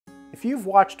If you've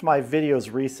watched my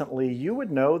videos recently, you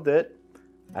would know that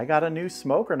I got a new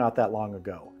smoker not that long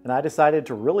ago, and I decided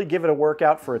to really give it a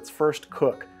workout for its first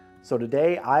cook. So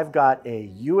today I've got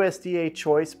a USDA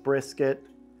choice brisket.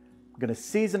 I'm gonna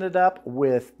season it up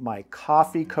with my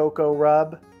coffee cocoa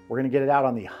rub. We're gonna get it out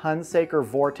on the Hunsaker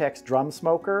Vortex Drum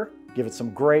Smoker, give it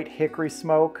some great hickory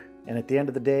smoke, and at the end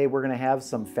of the day, we're gonna have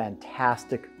some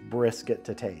fantastic brisket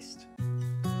to taste.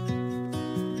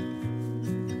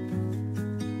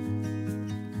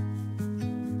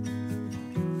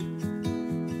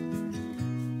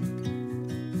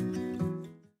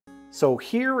 So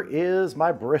here is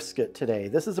my brisket today.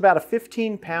 This is about a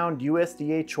 15-pound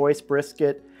USDA choice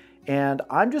brisket, and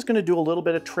I'm just gonna do a little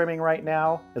bit of trimming right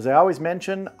now. As I always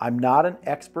mention, I'm not an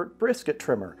expert brisket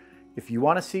trimmer. If you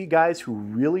wanna see guys who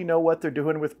really know what they're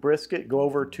doing with brisket, go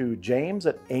over to James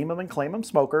at Aim 'em and Claim 'em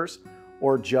Smokers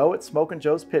or Joe at Smokin'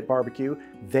 Joe's Pit Barbecue.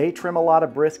 They trim a lot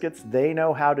of briskets. They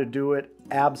know how to do it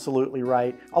absolutely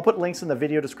right. I'll put links in the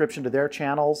video description to their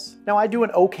channels. Now I do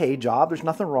an okay job, there's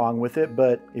nothing wrong with it,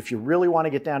 but if you really want to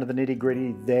get down to the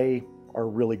nitty-gritty, they are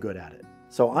really good at it.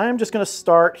 So I'm just going to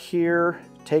start here,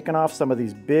 taking off some of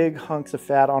these big hunks of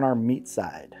fat on our meat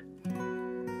side.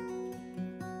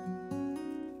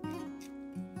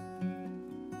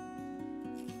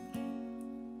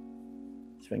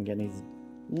 So I can get these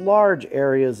large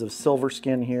areas of silver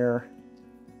skin here.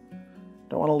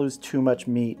 Don't want to lose too much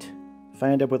meat. If I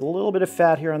end up with a little bit of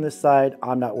fat here on this side,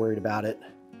 I'm not worried about it.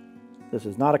 This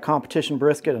is not a competition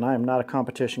brisket, and I am not a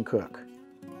competition cook.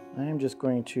 I am just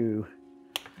going to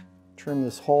trim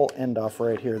this whole end off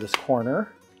right here, this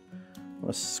corner. I'm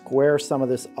going to square some of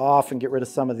this off and get rid of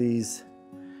some of these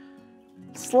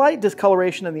slight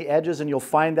discoloration in the edges, and you'll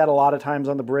find that a lot of times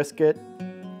on the brisket.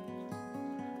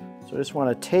 So I just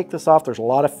want to take this off. There's a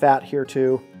lot of fat here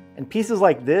too. And pieces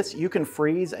like this you can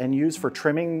freeze and use for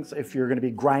trimmings if you're going to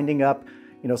be grinding up,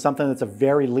 something that's a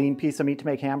very lean piece of meat to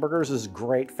make hamburgers. This is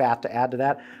great fat to add to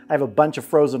that. I have a bunch of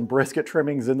frozen brisket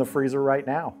trimmings in the freezer right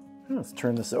now. Let's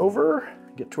turn this over,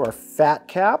 get to our fat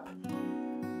cap.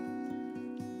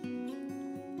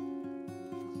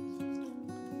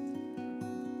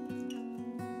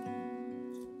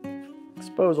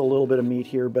 Expose a little bit of meat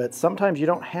here, but sometimes you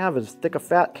don't have as thick a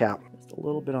fat cap. Just a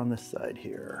little bit on this side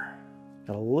here.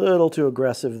 Got a little too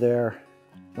aggressive there.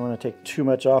 Don't want to take too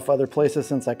much off other places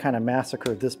since I kind of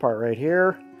massacred this part right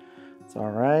here. It's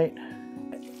all right.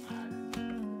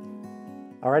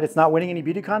 All right, it's not winning any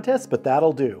beauty contests, but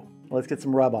that'll do. Let's get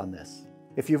some rub on this.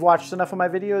 If you've watched enough of my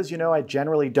videos, you know I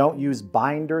generally don't use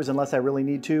binders unless I really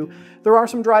need to. There are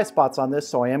some dry spots on this,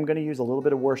 so I am going to use a little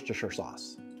bit of Worcestershire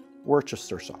sauce.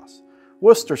 Worcester sauce.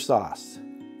 Worcester sauce.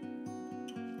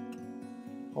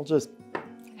 I'll just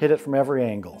hit it from every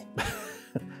angle.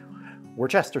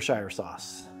 Worcestershire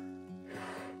sauce.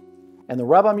 And the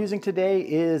rub I'm using today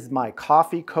is my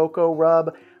coffee cocoa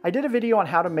rub. I did a video on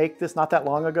how to make this not that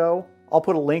long ago. I'll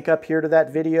put a link up here to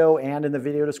that video and in the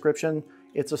video description.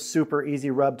 It's a super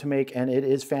easy rub to make, and it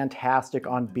is fantastic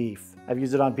on beef. I've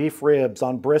used it on beef ribs,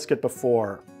 on brisket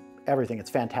before, everything. It's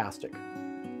fantastic. I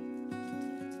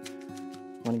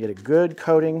want to get a good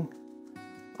coating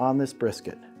on this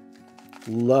brisket.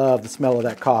 Love the smell of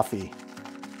that coffee.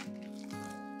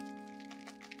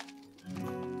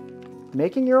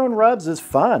 Making your own rubs is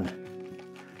fun.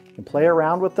 You can play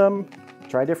around with them,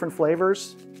 try different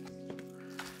flavors.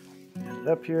 Get it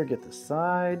up here, get the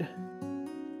side.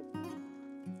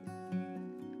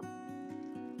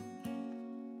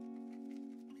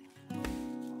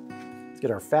 Let's get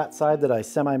our fat side that I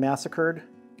semi-massacred.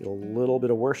 Get a little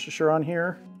bit of Worcestershire on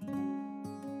here.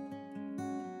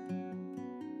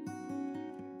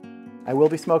 I will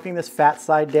be smoking this fat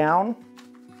side down.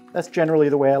 That's generally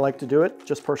the way I like to do it,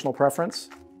 just personal preference.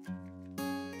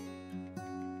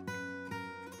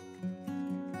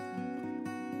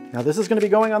 Now this is going to be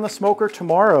going on the smoker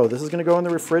tomorrow. This is going to go in the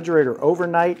refrigerator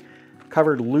overnight,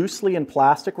 covered loosely in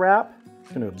plastic wrap.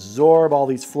 It's going to absorb all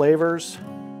these flavors.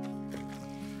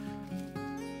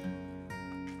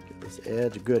 Give this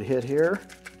edge a good hit here.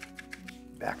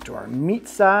 Back to our meat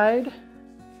side.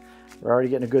 We're already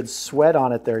getting a good sweat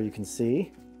on it there, you can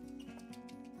see.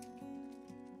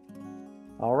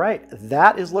 All right,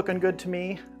 that is looking good to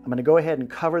me. I'm gonna go ahead and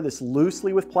cover this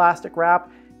loosely with plastic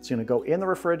wrap. It's gonna go in the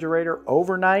refrigerator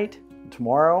overnight.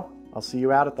 Tomorrow, I'll see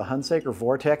you out at the Hunsaker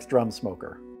Vortex Drum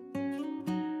Smoker.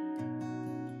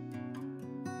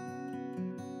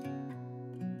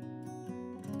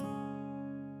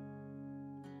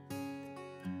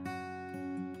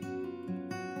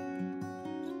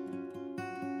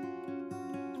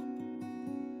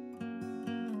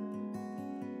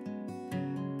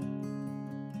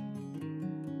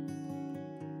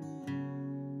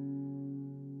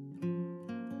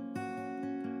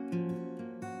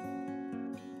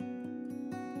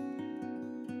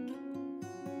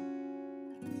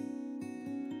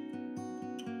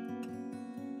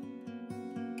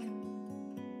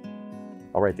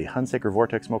 All right, the Hunsaker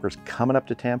Vortex Smoker's coming up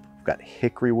to temp. We've got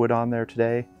hickory wood on there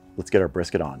today. Let's get our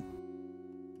brisket on.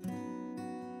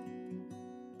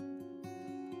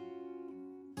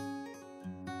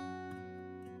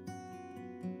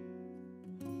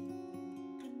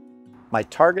 My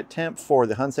target temp for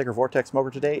the Hunsaker Vortex Smoker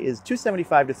today is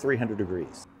 275 to 300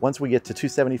 degrees. Once we get to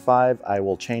 275, I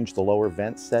will change the lower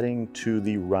vent setting to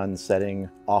the run setting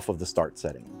off of the start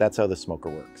setting. That's how the smoker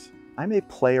works. I may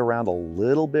play around a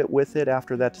little bit with it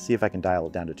after that to see if I can dial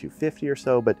it down to 250 or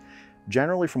so, but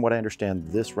generally from what I understand,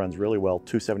 this runs really well,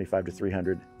 275 to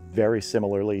 300, very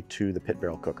similarly to the pit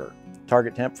barrel cooker.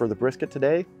 Target temp for the brisket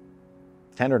today,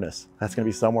 tenderness. That's gonna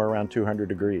be somewhere around 200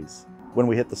 degrees. When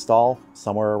we hit the stall,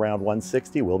 somewhere around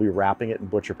 160, we'll be wrapping it in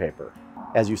butcher paper.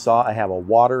 As you saw, I have a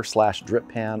water/drip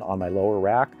pan on my lower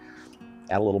rack.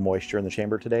 Add a little moisture in the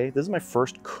chamber today. This is my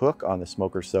first cook on the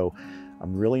smoker, so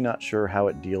I'm really not sure how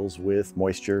it deals with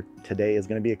moisture. Today is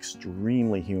gonna be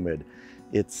extremely humid.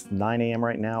 It's 9 a.m.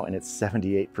 right now and it's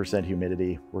 78%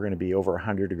 humidity. We're gonna be over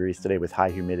 100 degrees today with high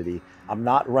humidity. I'm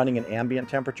not running an ambient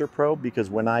temperature probe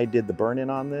because when I did the burn-in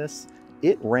on this,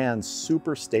 it ran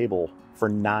super stable for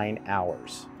 9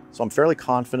 hours. So I'm fairly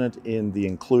confident in the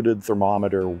included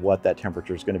thermometer what that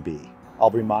temperature is going to be. I'll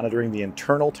be monitoring the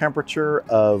internal temperature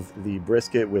of the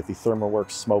brisket with the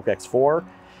ThermoWorks Smoke X4,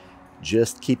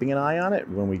 just keeping an eye on it.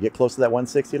 When we get close to that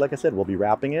 160, like I said, we'll be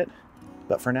wrapping it.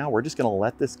 But for now, we're just going to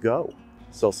let this go.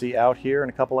 So I'll see you out here in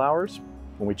a couple hours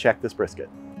when we check this brisket.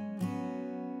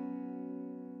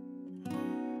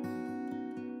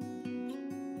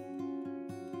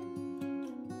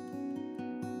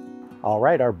 All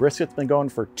right, our brisket's been going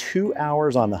for 2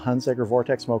 hours on the Hunsaker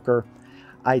Vortex Smoker.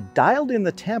 I dialed in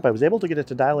the temp. I was able to get it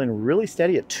to dial in really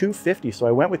steady at 250, so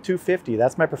I went with 250.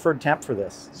 That's my preferred temp for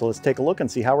this. So let's take a look and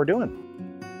see how we're doing.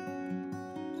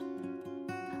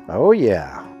 Oh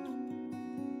yeah.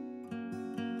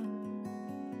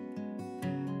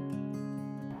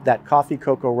 That coffee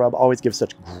cocoa rub always gives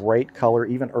such great color,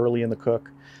 even early in the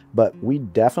cook. But we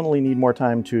definitely need more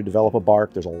time to develop a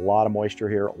bark. There's a lot of moisture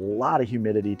here, a lot of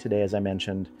humidity today, as I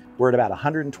mentioned. We're at about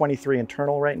 123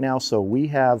 internal right now, so we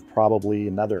have probably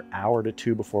another hour to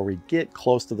 2 before we get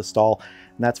close to the stall,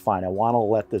 and that's fine. I want to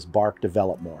let this bark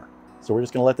develop more. So we're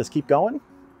just going to let this keep going.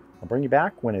 I'll bring you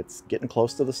back when it's getting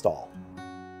close to the stall.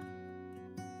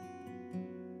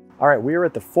 All right, we are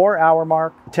at the 4-hour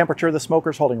mark. The temperature of the smoker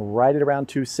is holding right at around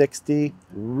 260.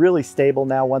 Really stable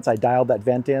now once I dialed that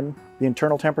vent in. The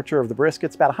internal temperature of the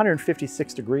brisket's about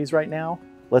 156 degrees right now.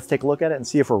 Let's take a look at it and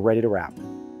see if we're ready to wrap.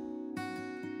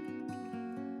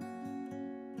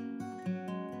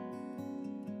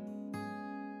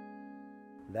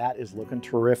 That is looking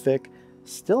terrific.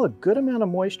 Still a good amount of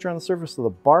moisture on the surface, so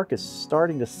the bark is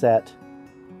starting to set.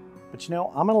 But you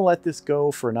know, I'm gonna let this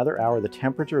go for another hour. The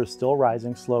temperature is still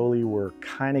rising slowly. We're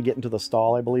kind of getting to the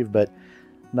stall, I believe, but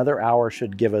another hour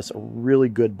should give us a really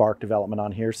good bark development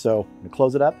on here. So I'm gonna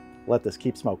close it up, let this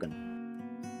keep smoking.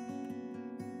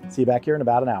 See you back here in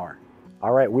about an hour.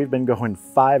 All right, we've been going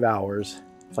 5 hours.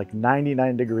 It's like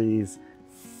 99 degrees,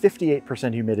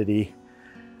 58% humidity.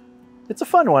 It's a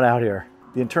fun one out here.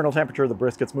 The internal temperature of the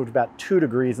brisket's moved about 2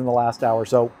 degrees in the last hour,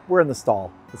 so we're in the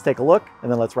stall. Let's take a look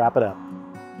and then let's wrap it up.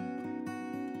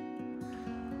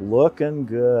 Looking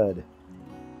good.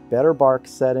 Better bark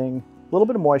setting, a little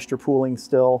bit of moisture pooling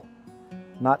still.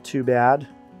 Not too bad,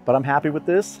 but I'm happy with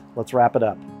this. Let's wrap it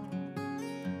up.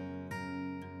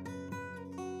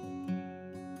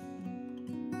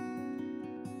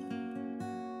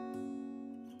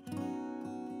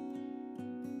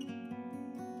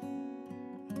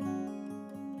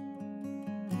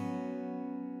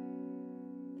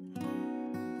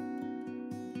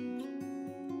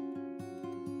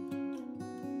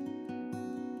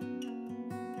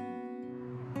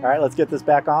 All right, let's get this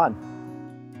back on.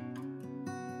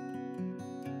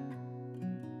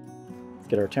 Let's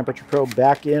get our temperature probe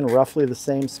back in roughly the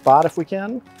same spot if we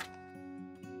can.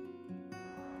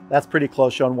 That's pretty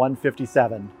close, showing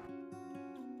 157.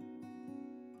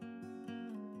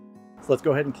 So let's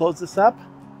go ahead and close this up.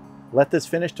 Let this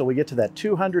finish till we get to that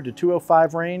 200 to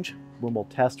 205 range when we'll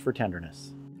test for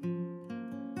tenderness.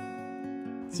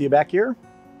 See you back here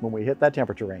when we hit that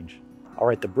temperature range. All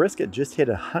right, the brisket just hit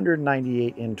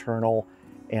 198 internal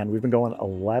and we've been going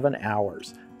 11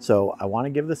 hours. So I want to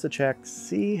give this a check,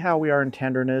 see how we are in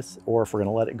tenderness or if we're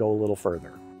going to let it go a little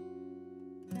further.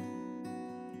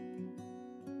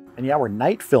 And yeah, we're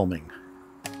night filming.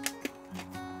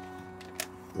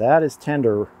 That is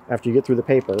tender after you get through the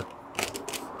paper.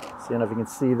 See if you can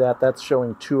see that. That's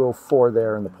showing 204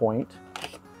 there in the point.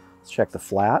 Let's check the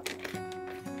flat.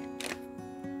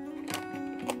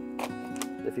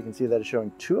 If you can can see that it's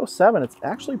showing 207. It's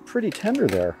actually pretty tender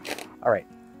there. All right,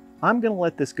 I'm gonna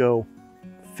let this go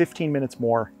 15 minutes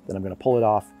more, then I'm gonna pull it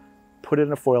off, put it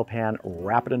in a foil pan,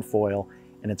 wrap it in foil,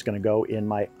 and it's gonna go in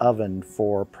my oven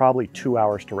for probably 2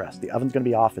 hours to rest. The oven's gonna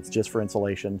be off, it's just for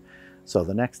insulation. So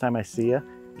the next time I see you,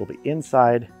 it'll be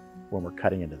inside when we're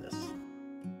cutting into this.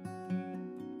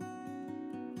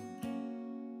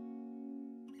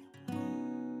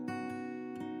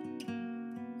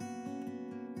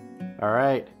 All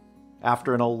right,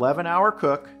 after an 11-hour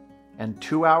cook and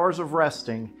 2 hours of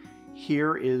resting,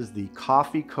 here is the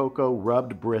coffee cocoa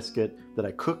rubbed brisket that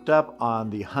I cooked up on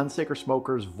the Hunsaker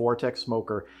Smokers Vortex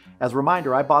Smoker. As a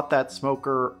reminder, I bought that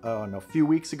smoker a few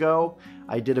weeks ago.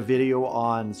 I did a video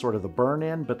on sort of the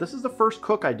burn-in, but this is the first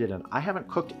cook I did in. I haven't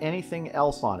cooked anything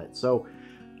else on it. So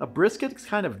a brisket's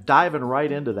kind of diving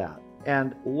right into that.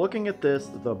 And looking at this,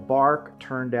 the bark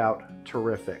turned out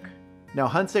terrific. Now,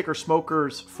 Hunsaker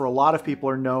Smokers, for a lot of people,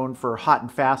 are known for hot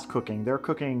and fast cooking. They're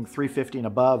cooking 350 and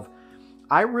above.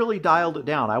 I really dialed it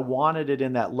down. I wanted it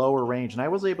in that lower range, and I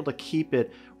was able to keep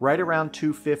it right around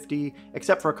 250,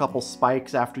 except for a couple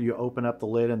spikes after you open up the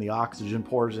lid and the oxygen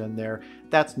pours in there.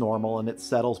 That's normal, and it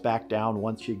settles back down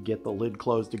once you get the lid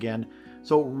closed again.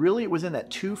 So really, it was in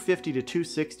that 250 to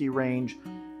 260 range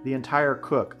the entire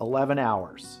cook, 11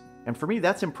 hours. And for me,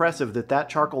 that's impressive that that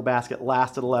charcoal basket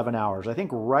lasted 11 hours. I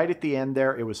think right at the end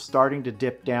there, it was starting to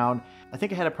dip down. I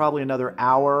think I had probably another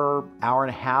hour, hour and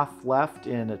a half left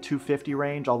in a 250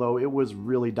 range, although it was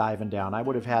really diving down. I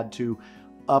would have had to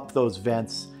up those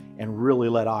vents and really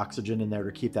let oxygen in there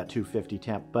to keep that 250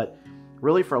 temp. But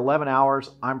really for 11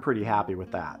 hours, I'm pretty happy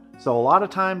with that. So a lot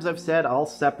of times I've said I'll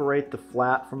separate the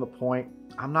flat from the point.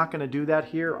 I'm not gonna do that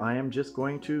here. I am just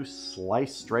going to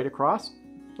slice straight across.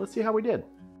 Let's see how we did.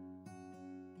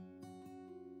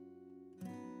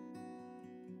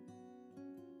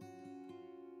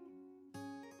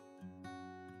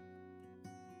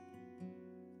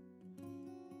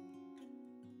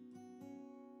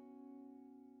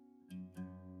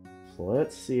 So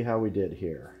let's see how we did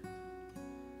here.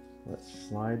 Let's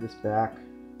slide this back.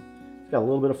 It's got a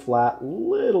little bit of flat,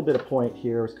 little bit of point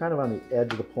here. It's kind of on the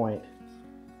edge of the point.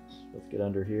 Let's get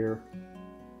under here.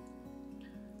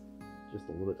 Just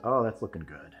a little bit. Oh, that's looking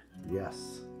good.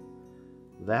 Yes.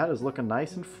 That is looking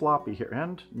nice and floppy here,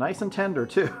 and nice and tender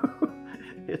too.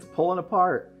 It's pulling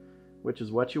apart, which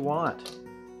is what you want.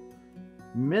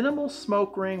 Minimal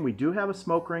smoke ring. We do have a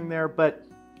smoke ring there, but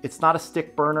it's not a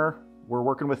stick burner. We're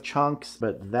working with chunks,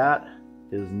 but that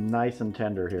is nice and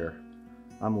tender here.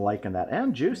 I'm liking that,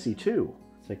 and juicy too.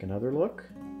 Let's take another look.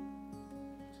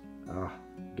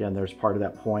 Again, there's part of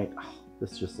that point. Oh,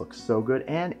 this just looks so good,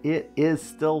 and it is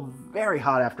still very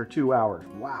hot after 2 hours.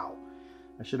 Wow.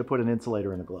 I should have put an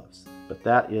insulator in the gloves, but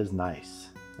that is nice.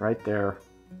 Right there,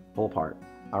 pull apart.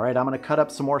 All right, I'm gonna cut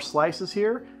up some more slices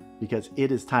here because it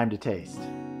is time to taste.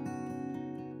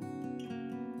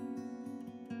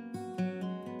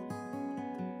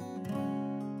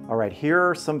 All right, here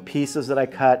are some pieces that I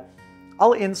cut.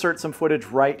 I'll insert some footage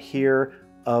right here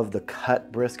of the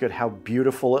cut brisket, how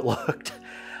beautiful it looked.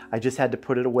 I just had to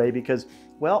put it away because,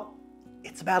 well,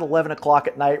 it's about 11 o'clock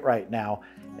at night right now,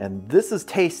 and this is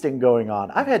tasting going on.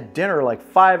 I've had dinner like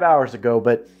 5 hours ago,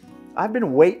 but I've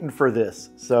been waiting for this,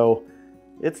 so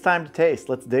it's time to taste.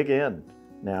 Let's dig in.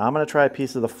 Now, I'm gonna try a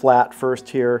piece of the flat first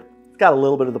here. It's got a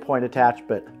little bit of the point attached,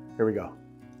 but here we go.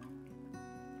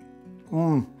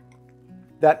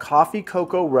 That coffee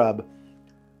cocoa rub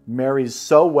marries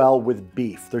so well with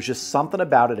beef. There's just something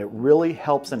about it. It really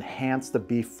helps enhance the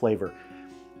beef flavor.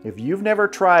 If you've never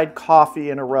tried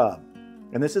coffee in a rub,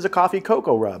 and this is a coffee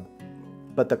cocoa rub,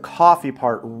 but the coffee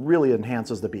part really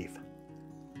enhances the beef.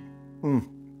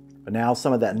 But now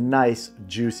some of that nice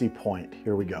juicy point.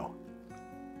 Here we go.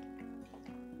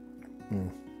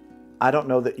 I don't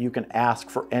know that you can ask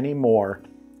for any more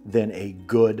than a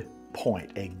good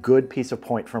point, a good piece of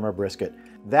point from a brisket.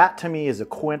 That to me is a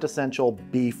quintessential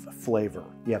beef flavor.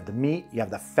 You have the meat, you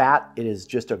have the fat. It is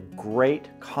just a great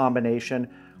combination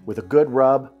with a good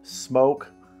rub,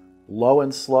 smoke, low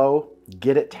and slow,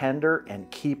 get it tender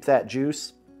and keep that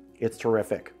juice. It's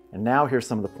terrific. And now here's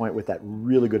some of the point with that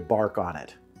really good bark on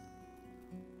it.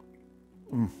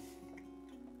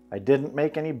 I didn't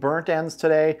make any burnt ends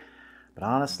today, but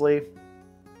honestly,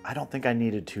 I don't think I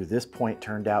needed to. This point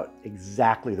turned out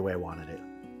exactly the way I wanted it.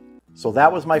 So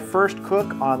that was my first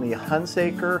cook on the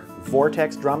Hunsaker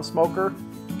Vortex Drum Smoker.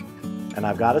 And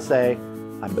I've got to say,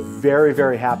 I'm very,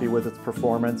 very happy with its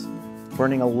performance.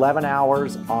 Burning 11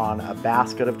 hours on a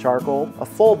basket of charcoal, a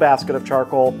full basket of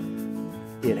charcoal.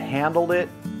 It handled it,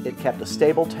 it kept a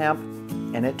stable temp,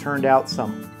 and it turned out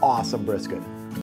some awesome brisket.